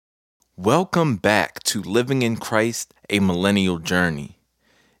Welcome back to Living in Christ, a Millennial Journey.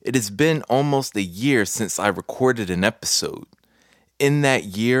 It has been almost a year since I recorded an episode. In that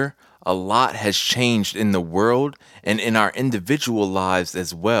year, a lot has changed in the world and in our individual lives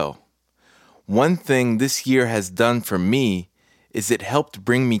as well. One thing this year has done for me is it helped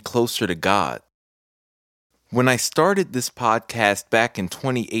bring me closer to God. When I started this podcast back in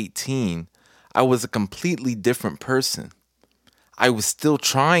 2018, I was a completely different person. I was still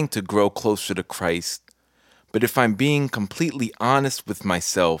trying to grow closer to Christ, but if I'm being completely honest with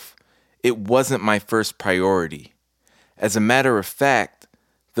myself, it wasn't my first priority. As a matter of fact,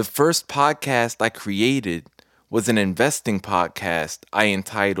 the first podcast I created was an investing podcast I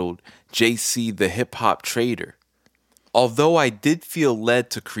entitled JC the Hip Hop Trader. Although I did feel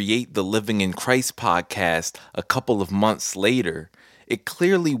led to create the Living in Christ podcast a couple of months later, it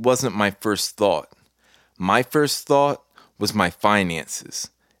clearly wasn't my first thought. My first thought was my finances,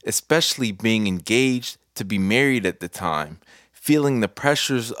 especially being engaged to be married at the time, feeling the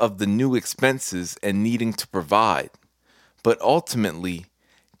pressures of the new expenses and needing to provide. But ultimately,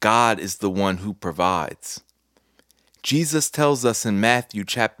 God is the one who provides. Jesus tells us in Matthew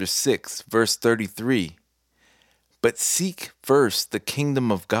chapter 6, verse 33, "But seek first the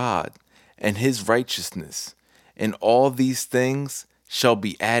kingdom of God and his righteousness, and all these things shall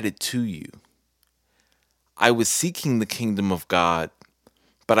be added to you." I was seeking the kingdom of God,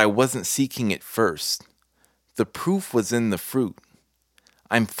 but I wasn't seeking it first. The proof was in the fruit.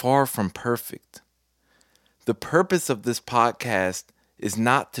 I'm far from perfect. The purpose of this podcast is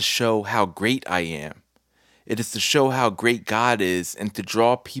not to show how great I am. It is to show how great God is and to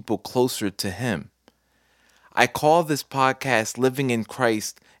draw people closer to Him. I call this podcast Living in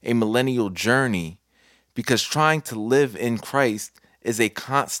Christ, a Millennial Journey, because trying to live in Christ is a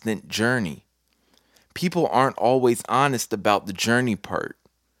constant journey. People aren't always honest about the journey part.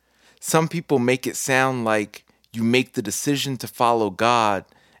 Some people make it sound like you make the decision to follow God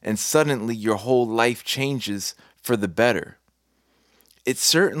and suddenly your whole life changes for the better. It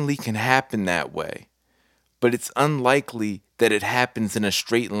certainly can happen that way, but it's unlikely that it happens in a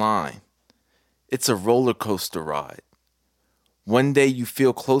straight line. It's a roller coaster ride. One day you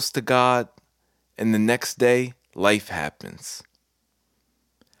feel close to God, and the next day life happens.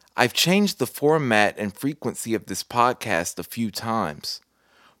 I've changed the format and frequency of this podcast a few times,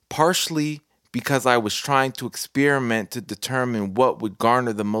 partially because I was trying to experiment to determine what would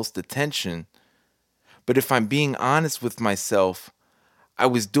garner the most attention. But if I'm being honest with myself, I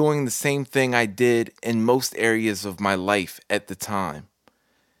was doing the same thing I did in most areas of my life at the time.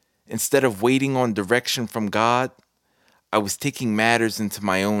 Instead of waiting on direction from God, I was taking matters into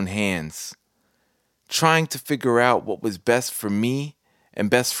my own hands, trying to figure out what was best for me and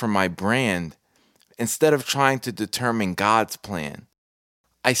best for my brand, instead of trying to determine God's plan.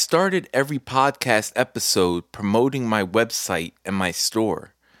 I started every podcast episode promoting my website and my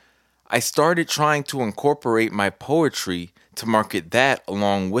store. I started trying to incorporate my poetry to market that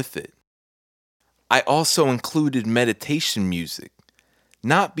along with it. I also included meditation music,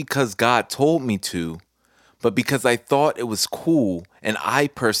 not because God told me to, but because I thought it was cool and I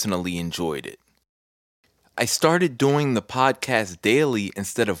personally enjoyed it. I started doing the podcast daily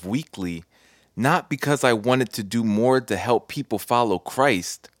instead of weekly, not because I wanted to do more to help people follow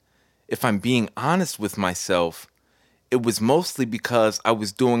Christ. If I'm being honest with myself, it was mostly because I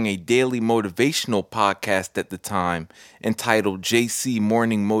was doing a daily motivational podcast at the time entitled JC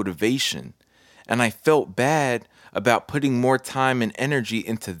Morning Motivation, and I felt bad about putting more time and energy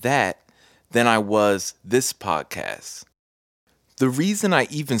into that than I was this podcast. The reason I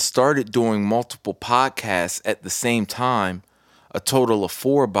even started doing multiple podcasts at the same time, a total of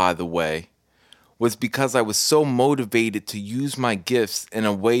 4 by the way, was because I was so motivated to use my gifts in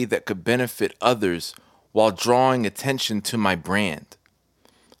a way that could benefit others while drawing attention to my brand.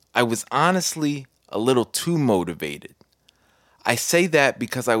 I was honestly a little too motivated. I say that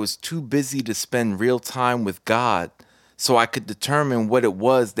because I was too busy to spend real time with God so I could determine what it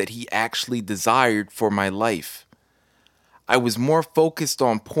was that He actually desired for my life. I was more focused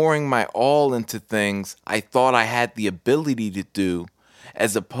on pouring my all into things I thought I had the ability to do,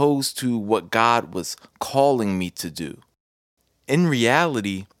 as opposed to what God was calling me to do. In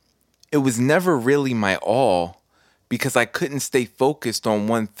reality, it was never really my all, because I couldn't stay focused on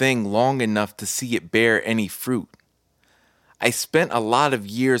one thing long enough to see it bear any fruit. I spent a lot of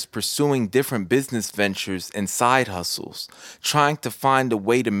years pursuing different business ventures and side hustles, trying to find a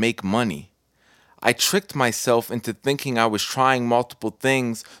way to make money. I tricked myself into thinking I was trying multiple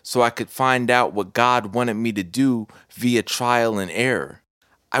things so I could find out what God wanted me to do via trial and error.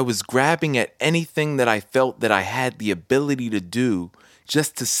 I was grabbing at anything that I felt that I had the ability to do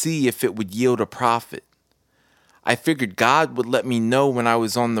just to see if it would yield a profit. I figured God would let me know when I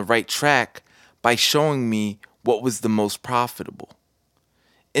was on the right track by showing me what was the most profitable.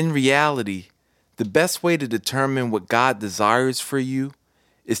 In reality, the best way to determine what God desires for you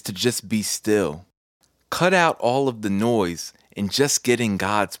is to just be still. Cut out all of the noise and just get in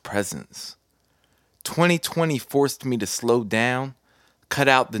God's presence. 2020 forced me to slow down, cut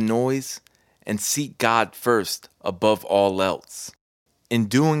out the noise, and seek God first above all else. In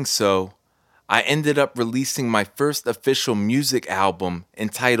doing so, I ended up releasing my first official music album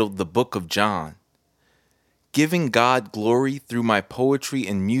entitled The Book of John. Giving God glory through my poetry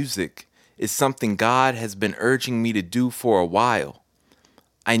and music is something God has been urging me to do for a while.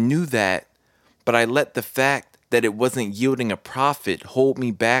 I knew that, but I let the fact that it wasn't yielding a profit hold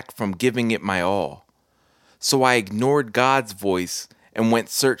me back from giving it my all. So I ignored God's voice and went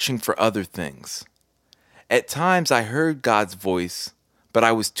searching for other things. At times I heard God's voice, but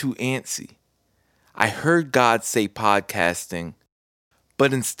I was too antsy. I heard God say podcasting,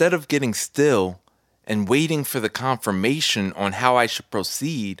 but instead of getting still and waiting for the confirmation on how I should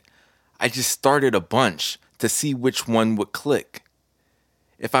proceed, I just started a bunch to see which one would click.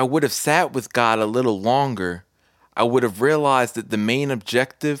 If I would have sat with God a little longer, I would have realized that the main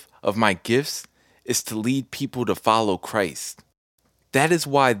objective of my gifts is to lead people to follow Christ. That is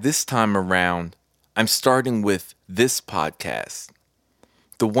why this time around, I'm starting with this podcast,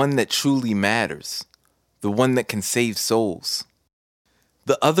 the one that truly matters, the one that can save souls.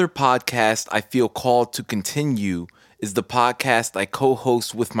 The other podcast I feel called to continue is the podcast I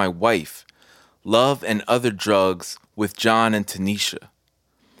co-host with my wife, Love and Other Drugs with John and Tanisha.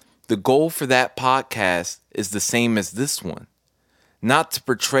 The goal for that podcast is the same as this one, not to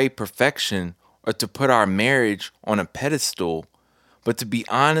portray perfection or to put our marriage on a pedestal, but to be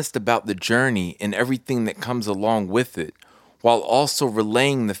honest about the journey and everything that comes along with it, while also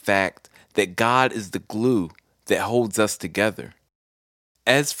relaying the fact that God is the glue that holds us together.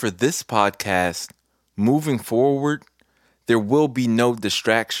 As for this podcast, moving forward, there will be no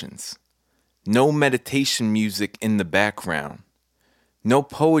distractions, no meditation music in the background, no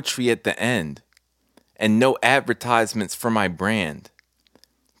poetry at the end, and no advertisements for my brand.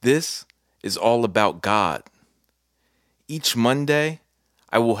 This is all about God. Each Monday,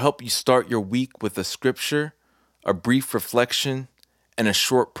 I will help you start your week with a scripture, a brief reflection, and a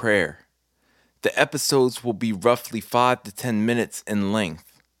short prayer. The episodes will be roughly 5 to 10 minutes in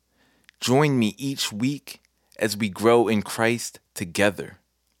length. Join me each week as we grow in Christ together.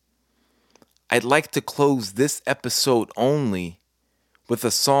 I'd like to close this episode only with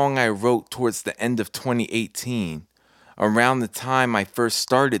a song I wrote towards the end of 2018, around the time I first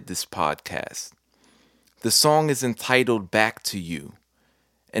started this podcast. The song is entitled Back to You,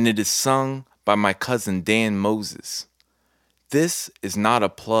 and it is sung by my cousin Dan Moses. This is not a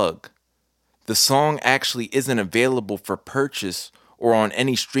plug. The song actually isn't available for purchase or on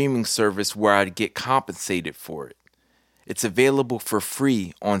any streaming service where I'd get compensated for it. It's available for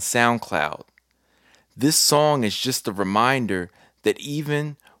free on SoundCloud. This song is just a reminder that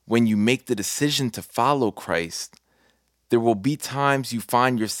even when you make the decision to follow Christ, there will be times you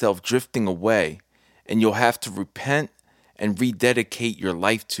find yourself drifting away and you'll have to repent and rededicate your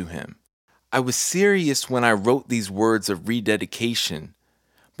life to Him. I was serious when I wrote these words of rededication,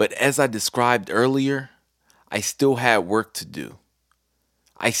 but as I described earlier, I still had work to do.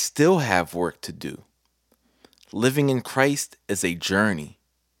 I still have work to do. Living in Christ is a journey.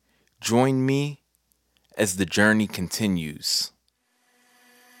 Join me as the journey continues.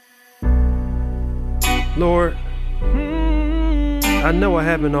 Lord, I know I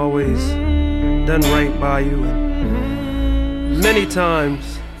haven't always done right by you. Many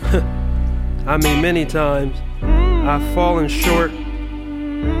times, many times, I've fallen short.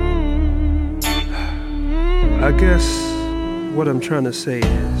 I guess what I'm trying to say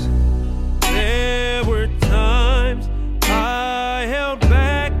is, there were times I held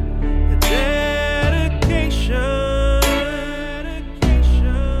back the dedication,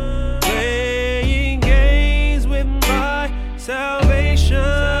 playing games with my salvation.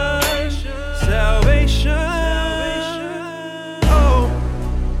 Oh,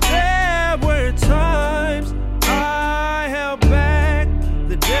 there were times I held back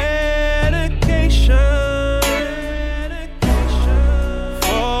the dedication.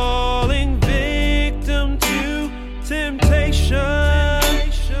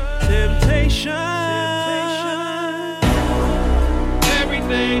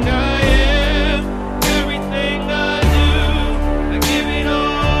 Everything I am, everything I do, I give it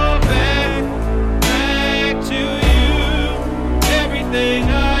all back to you. Everything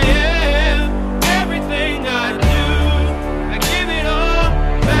I am, everything I do, I give it all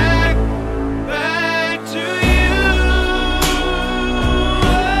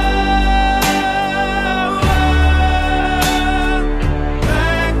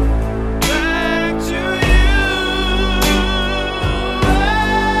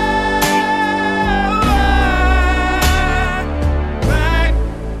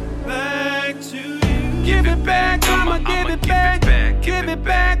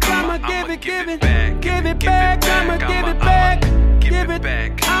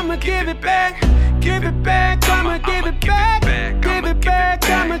I'ma give it back. Give it back, I'ma give it back. Give it back,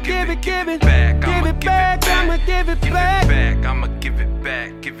 I'ma give it back. Give it back, I'ma give it back. I'ma give it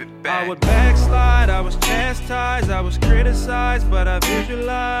back, give it back. I would backslide, I was chastised, I was criticized, but I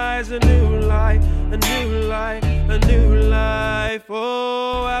visualized a new life, a new life, a new life.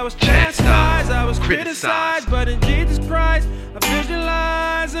 Oh, I was chastised, I was criticized, but in Jesus Christ, I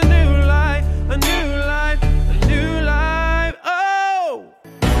visualize a new life, a new life, a new life. Oh,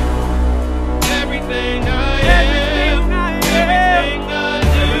 everything I am, everything I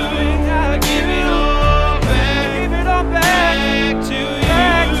do, I give it all back to you.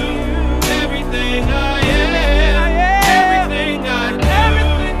 Everything I am, everything I do,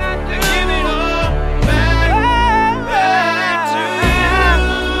 I give it all back to you.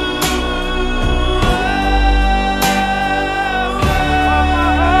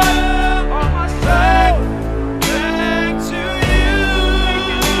 All my soul, back to you.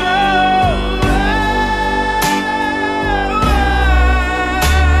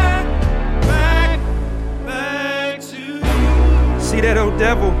 Back to you. See that old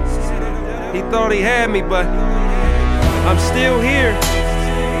devil? He thought he had me, but I'm still here,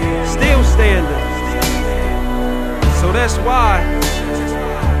 still standing. So that's why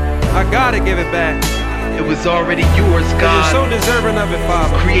I gotta give it back. It was already yours, 'Cause God, you're so deserving of it,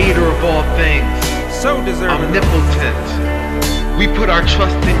 Father. creator of all things, So deserving of it. omnipotent. We put our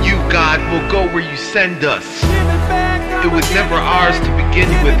trust in you, God. We'll go where you send us. It was never ours to begin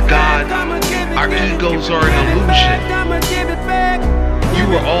with, God. Our egos are an illusion.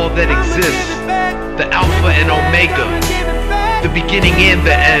 You are all that exists, the Alpha and Omega, the beginning and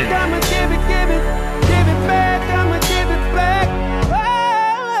the end.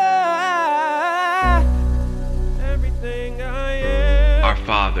 Our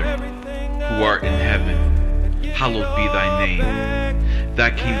Father, who art in heaven, hallowed be thy name. Thy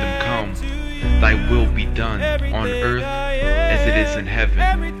kingdom come, thy will be done on earth as it is in heaven.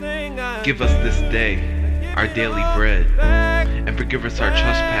 Give us this day our daily bread, and forgive us our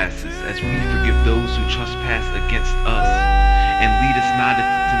trespasses as we forgive those who trespass against us. And lead us not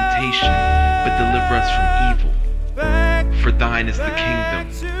into temptation, but deliver us from evil. For thine is the kingdom,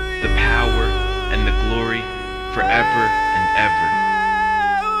 the power, and the glory forever and ever.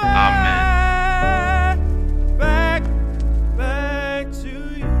 Amen. Back to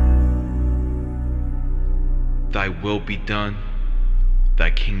you. Thy will be done, thy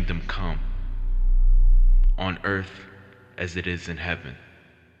kingdom come, on earth as it is in heaven.